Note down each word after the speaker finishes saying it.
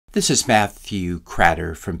This is Matthew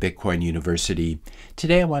Cratter from Bitcoin University.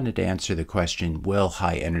 Today I wanted to answer the question, will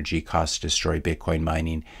high energy costs destroy Bitcoin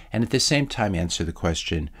mining? And at the same time answer the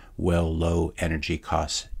question, will low energy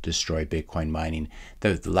costs destroy Bitcoin mining?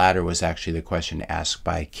 The latter was actually the question asked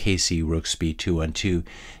by Casey Rooksby 212.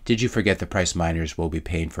 Did you forget the price miners will be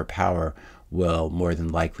paying for power will more than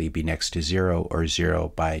likely be next to zero or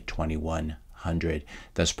zero by 2100.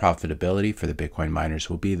 Thus, profitability for the Bitcoin miners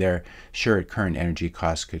will be there. Sure, at current energy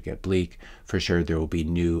costs could get bleak. For sure, there will be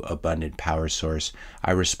new abundant power source.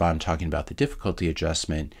 I respond talking about the difficulty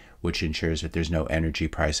adjustment, which ensures that there's no energy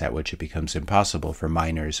price at which it becomes impossible for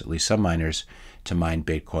miners, at least some miners, to mine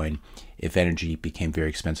Bitcoin. If energy became very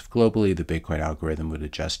expensive globally, the Bitcoin algorithm would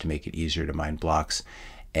adjust to make it easier to mine blocks.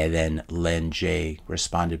 And then Len J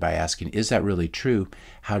responded by asking, is that really true?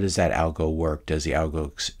 How does that algo work? Does the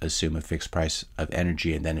algo assume a fixed price of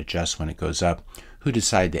energy and then adjust when it goes up? Who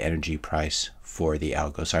decide the energy price for the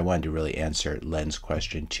algo? So I wanted to really answer Len's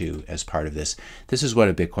question too as part of this. This is what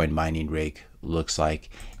a Bitcoin mining rig looks like,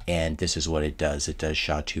 and this is what it does. It does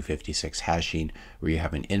SHA-256 hashing, where you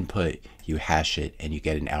have an input, you hash it, and you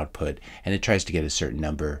get an output, and it tries to get a certain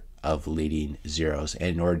number of leading zeros.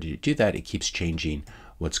 And in order to do that, it keeps changing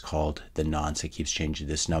what's called the nonce. It keeps changing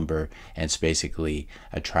this number, and it's basically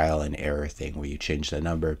a trial and error thing where you change the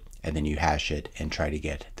number and then you hash it and try to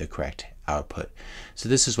get the correct output. So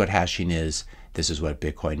this is what hashing is. This is what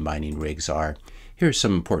Bitcoin mining rigs are. Here are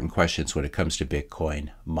some important questions when it comes to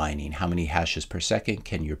Bitcoin mining. How many hashes per second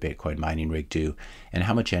can your Bitcoin mining rig do? And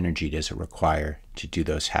how much energy does it require to do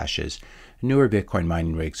those hashes? Newer Bitcoin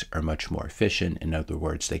mining rigs are much more efficient. In other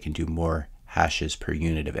words, they can do more hashes per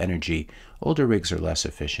unit of energy. Older rigs are less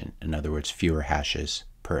efficient. In other words, fewer hashes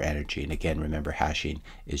per energy. And again, remember, hashing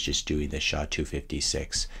is just doing the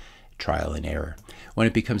SHA-256 trial and error. When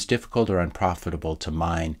it becomes difficult or unprofitable to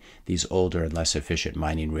mine, these older and less efficient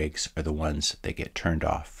mining rigs are the ones that get turned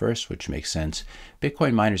off first, which makes sense.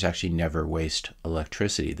 Bitcoin miners actually never waste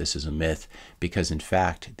electricity. This is a myth because, in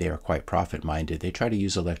fact, they are quite profit-minded. They try to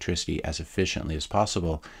use electricity as efficiently as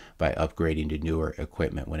possible by upgrading to newer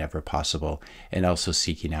equipment whenever possible, and also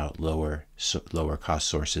seeking out lower cost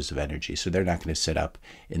sources of energy. So they're not going to sit up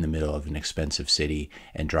in the middle of an expensive city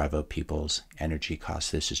and drive up people's energy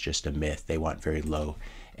costs. This is just a myth. They want very low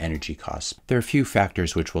energy costs. There are a few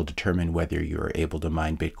factors which will determine whether you are able to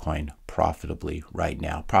mine Bitcoin profitably right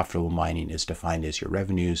now. Profitable mining is defined as your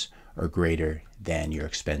revenues are greater than your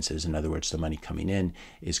expenses. In other words, the money coming in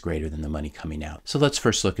is greater than the money coming out. So let's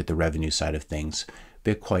first look at the revenue side of things.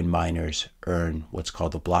 Bitcoin miners earn what's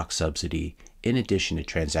called the block subsidy in addition to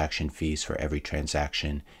transaction fees for every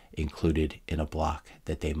transaction included in a block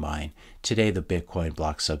that they mine. Today, the Bitcoin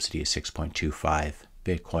block subsidy is 6.25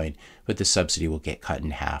 Bitcoin, but the subsidy will get cut in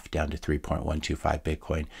half down to 3.125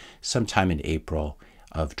 Bitcoin sometime in April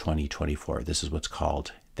of 2024. This is what's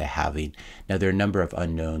called the halving. Now, there are a number of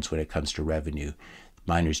unknowns when it comes to revenue.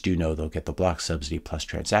 Miners do know they'll get the block subsidy plus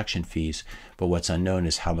transaction fees, but what's unknown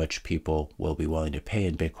is how much people will be willing to pay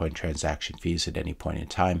in Bitcoin transaction fees at any point in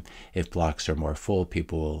time. If blocks are more full,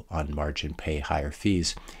 people will on margin pay higher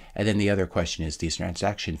fees. And then the other question is these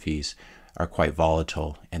transaction fees are quite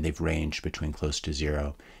volatile, and they've ranged between close to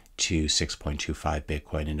 0 to 6.25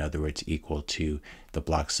 Bitcoin, in other words, equal to the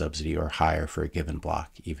block subsidy or higher for a given block,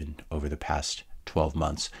 even over the past 12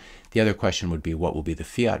 months. The other question would be, what will be the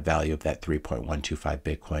fiat value of that 3.125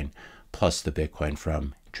 Bitcoin plus the Bitcoin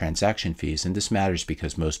from transaction fees? And this matters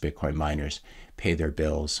because most Bitcoin miners pay their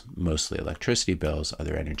bills, mostly electricity bills,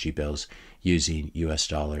 other energy bills, using US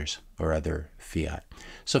dollars or other fiat.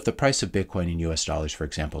 So if the price of Bitcoin in US dollars, for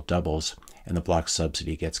example, doubles and the block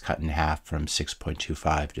subsidy gets cut in half from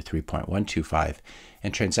 6.25 to 3.125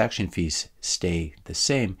 and transaction fees stay the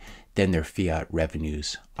same, then their fiat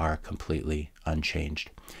revenues are completely unchanged.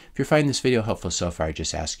 If you're finding this video helpful so far, I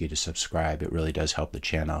just ask you to subscribe. It really does help the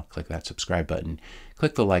channel. Click that subscribe button,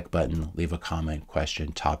 click the like button, leave a comment,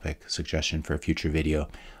 question, topic, suggestion for a future video.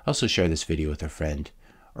 Also share this video with a friend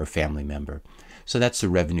or family member. So that's the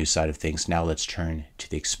revenue side of things. Now let's turn to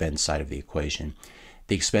the expense side of the equation.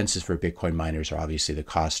 The expenses for Bitcoin miners are obviously the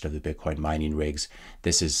cost of the Bitcoin mining rigs.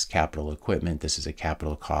 This is capital equipment. This is a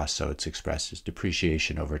capital cost, so it's expressed as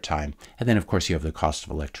depreciation over time. And then, of course, you have the cost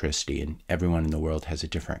of electricity, and everyone in the world has a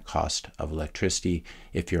different cost of electricity.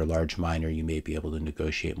 If you're a large miner, you may be able to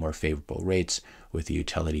negotiate more favorable rates with the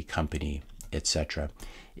utility company, etc.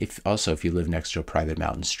 If you live next to a private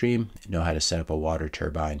mountain stream, know how to set up a water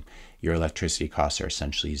turbine, your electricity costs are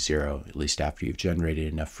essentially zero, at least after you've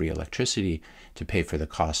generated enough free electricity to pay for the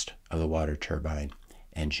cost of the water turbine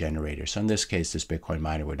and generator. So in this case, this Bitcoin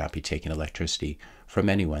miner would not be taking electricity from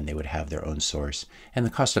anyone. They would have their own source. And the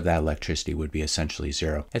cost of that electricity would be essentially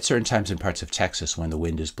zero. At certain times in parts of Texas, when the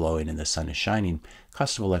wind is blowing and the sun is shining,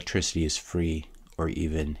 cost of electricity is free or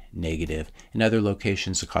even negative. In other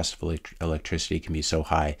locations, the cost of electricity can be so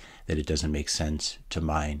high that it doesn't make sense to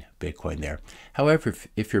mine Bitcoin there. However,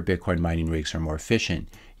 if your Bitcoin mining rigs are more efficient,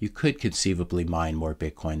 you could conceivably mine more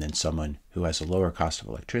Bitcoin than someone who has a lower cost of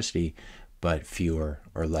electricity, but fewer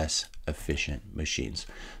or less efficient machines.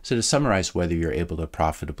 So to summarize, whether you're able to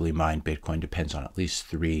profitably mine Bitcoin depends on at least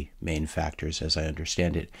three main factors, as I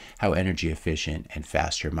understand it: how energy efficient and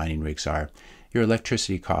fast your mining rigs are, your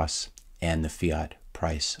electricity costs, and the fiat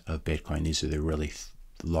price of Bitcoin. These are the really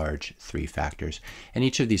large three factors. And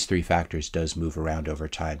each of these three factors does move around over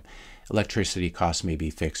time. Electricity costs may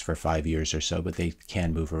be fixed for 5 years or so, but they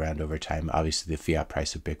can move around over time. Obviously, the fiat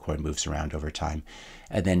price of Bitcoin moves around over time.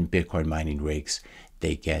 And then Bitcoin mining rigs,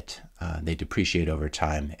 they depreciate over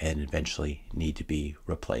time and eventually need to be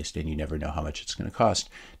replaced. And you never know how much it's going to cost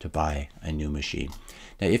to buy a new machine.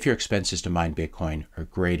 Now, if your expenses to mine Bitcoin are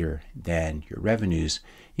greater than your revenues,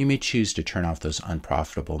 you may choose to turn off those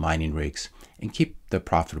unprofitable mining rigs and keep the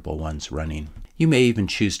profitable ones running. You may even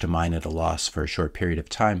choose to mine at a loss for a short period of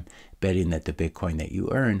time, betting that the Bitcoin that you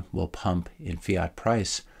earn will pump in fiat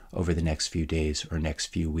price over the next few days or next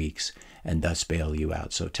few weeks and thus bail you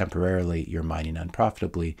out. So temporarily you're mining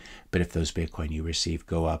unprofitably, but if those Bitcoin you receive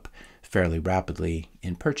go up fairly rapidly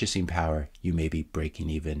in purchasing power, you may be breaking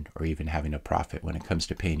even or even having a profit when it comes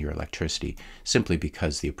to paying your electricity, simply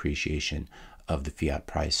because the appreciation of the fiat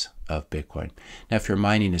price of Bitcoin. Now, if your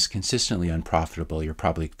mining is consistently unprofitable, you're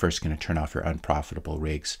probably first going to turn off your unprofitable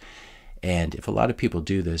rigs. And if a lot of people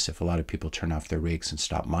do this, if a lot of people turn off their rigs and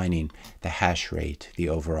stop mining, the hash rate, the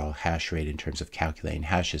overall hash rate in terms of calculating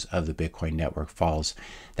hashes of the Bitcoin network falls.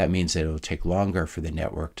 That means that it will take longer for the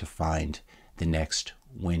network to find the next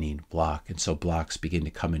winning block. And so blocks begin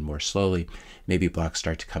to come in more slowly. Maybe blocks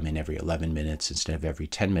start to come in every 11 minutes instead of every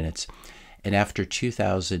 10 minutes. And after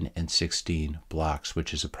 2016 blocks,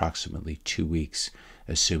 which is approximately 2 weeks,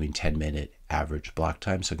 assuming 10-minute average block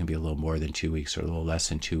time, so it can be a little more than 2 weeks or a little less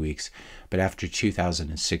than 2 weeks. But after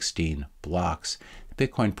 2016 blocks, the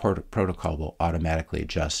Bitcoin protocol will automatically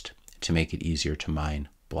adjust to make it easier to mine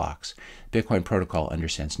blocks. Bitcoin protocol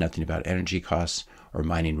understands nothing about energy costs or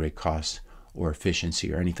mining rig costs or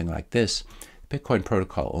efficiency or anything like this. Bitcoin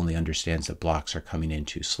protocol only understands that blocks are coming in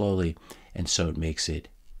too slowly, and so it makes it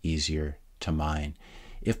easier to mine.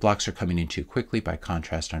 If blocks are coming in too quickly, by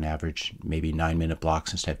contrast, on average, maybe 9-minute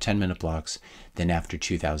blocks instead of 10-minute blocks, then after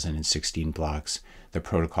 2016 blocks, the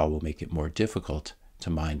protocol will make it more difficult to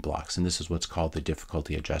mine blocks. And this is what's called the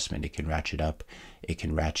difficulty adjustment. It can ratchet up, it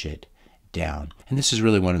can ratchet down. And this is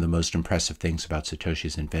really one of the most impressive things about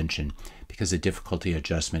Satoshi's invention, because the difficulty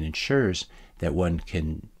adjustment ensures that one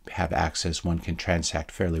can have access, one can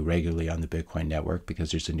transact fairly regularly on the Bitcoin network,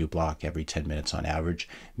 because there's a new block every 10 minutes on average.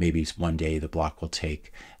 Maybe one day the block will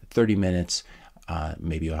take 30 minutes.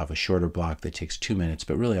 Maybe you'll have a shorter block that takes 2 minutes,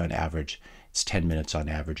 but really on average, it's 10 minutes on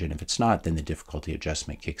average. And if it's not, then the difficulty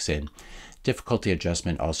adjustment kicks in. Difficulty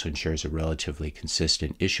adjustment also ensures a relatively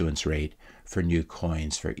consistent issuance rate for new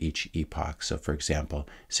coins for each epoch. So for example,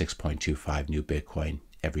 6.25 new Bitcoin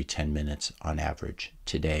every 10 minutes on average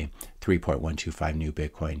today, 3.125 new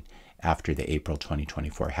Bitcoin after the April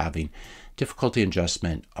 2024 halving. Difficulty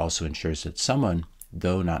adjustment also ensures that someone,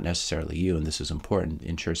 though not necessarily you, and this is important,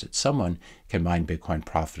 ensures that someone can mine Bitcoin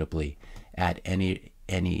profitably at any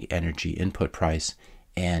energy input price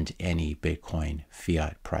and any Bitcoin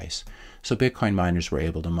fiat price. So Bitcoin miners were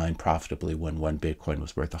able to mine profitably when one Bitcoin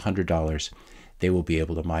was worth $100. They will be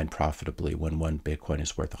able to mine profitably when one Bitcoin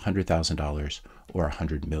is worth $100,000 or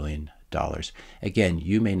 $100 million. Again,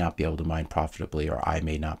 you may not be able to mine profitably, or I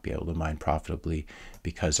may not be able to mine profitably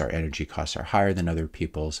because our energy costs are higher than other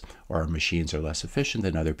people's, or our machines are less efficient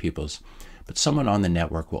than other people's. But someone on the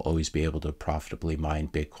network will always be able to profitably mine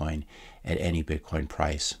Bitcoin at any Bitcoin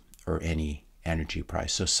price or any energy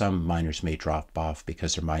price. So some miners may drop off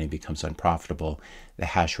because their mining becomes unprofitable, the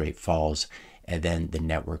hash rate falls, and then the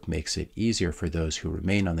network makes it easier for those who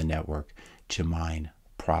remain on the network to mine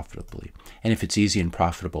profitably. And if it's easy and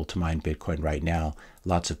profitable to mine Bitcoin right now,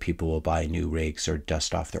 lots of people will buy new rigs or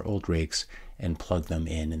dust off their old rigs and plug them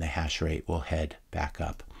in, and the hash rate will head back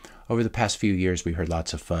up. Over the past few years, we heard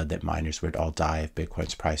lots of FUD that miners would all die if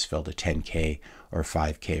Bitcoin's price fell to 10K or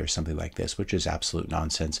 5K or something like this, which is absolute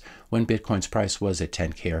nonsense. When Bitcoin's price was at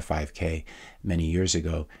 10K or 5K many years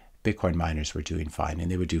ago, Bitcoin miners were doing fine, and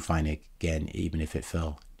they would do fine again even if it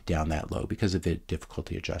fell down that low because of the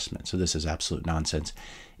difficulty adjustment. So this is absolute nonsense.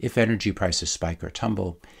 If energy prices spike or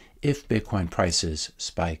tumble, if Bitcoin prices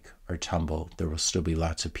spike or tumble, there will still be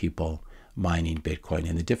lots of people mining Bitcoin,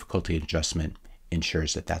 and the difficulty adjustment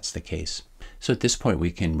ensures that that's the case. So at this point,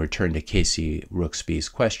 we can return to Casey Rooksby's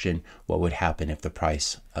question, what would happen if the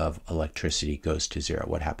price of electricity goes to zero?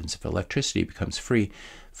 What happens if electricity becomes free?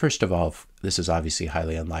 First of all, this is obviously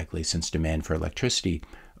highly unlikely since demand for electricity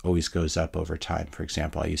always goes up over time. For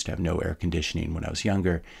example, I used to have no air conditioning when I was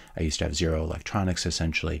younger. I used to have zero electronics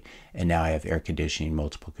essentially, and now I have air conditioning,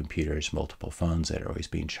 multiple computers, multiple phones that are always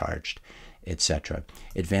being charged, etc.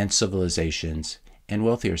 Advanced civilizations and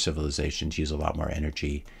wealthier civilizations use a lot more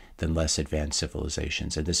energy than less advanced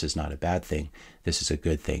civilizations. And this is not a bad thing. This is a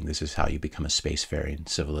good thing. This is how you become a spacefaring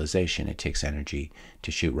civilization. It takes energy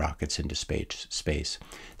to shoot rockets into space.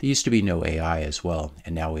 There used to be no AI as well,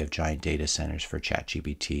 and now we have giant data centers for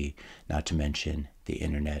ChatGPT, not to mention the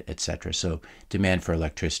internet, etc. So demand for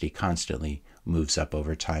electricity constantly moves up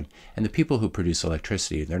over time. And the people who produce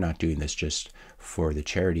electricity, they're not doing this just for the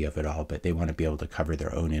charity of it all, but they want to be able to cover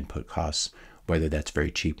their own input costs, whether that's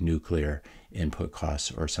very cheap nuclear input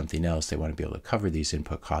costs or something else. They want to be able to cover these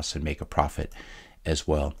input costs and make a profit as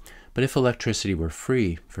well. But if electricity were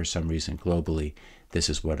free for some reason globally, this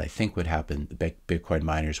is what I think would happen. The Bitcoin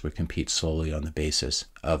miners would compete solely on the basis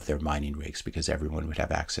of their mining rigs because everyone would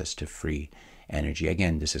have access to free energy.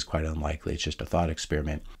 Again, this is quite unlikely. It's just a thought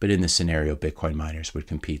experiment. But in this scenario, Bitcoin miners would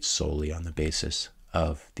compete solely on the basis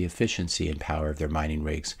of the efficiency and power of their mining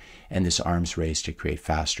rigs, and this arms race to create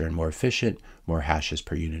faster and more efficient, more hashes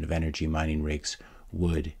per unit of energy mining rigs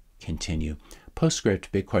would continue. Postscript,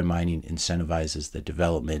 Bitcoin mining incentivizes the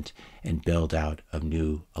development and build out of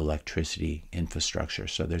new electricity infrastructure.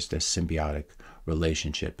 So there's this symbiotic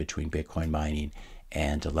relationship between Bitcoin mining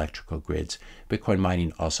and electrical grids. Bitcoin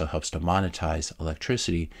mining also helps to monetize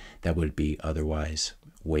electricity that would be otherwise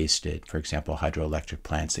wasted. For example, hydroelectric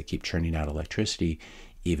plants that keep churning out electricity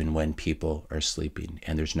even when people are sleeping.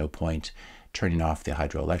 And there's no point turning off the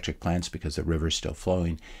hydroelectric plants because the river's still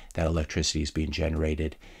flowing. That electricity is being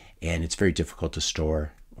generated, and it's very difficult to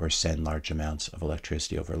store or send large amounts of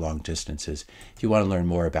electricity over long distances. If you want to learn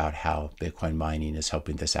more about how Bitcoin mining is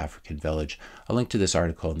helping this African village, I'll link to this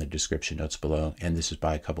article in the description notes below. And this is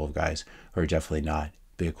by a couple of guys who are definitely not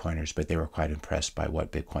Bitcoiners, but they were quite impressed by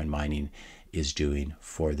what Bitcoin mining is doing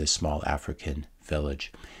for this small African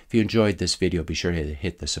village. If you enjoyed this video, be sure to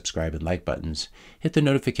hit the subscribe and like buttons. Hit the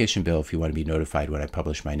notification bell if you want to be notified when I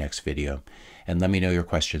publish my next video. And let me know your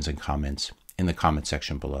questions and comments in the comment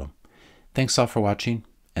section below. Thanks all for watching,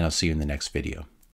 and I'll see you in the next video.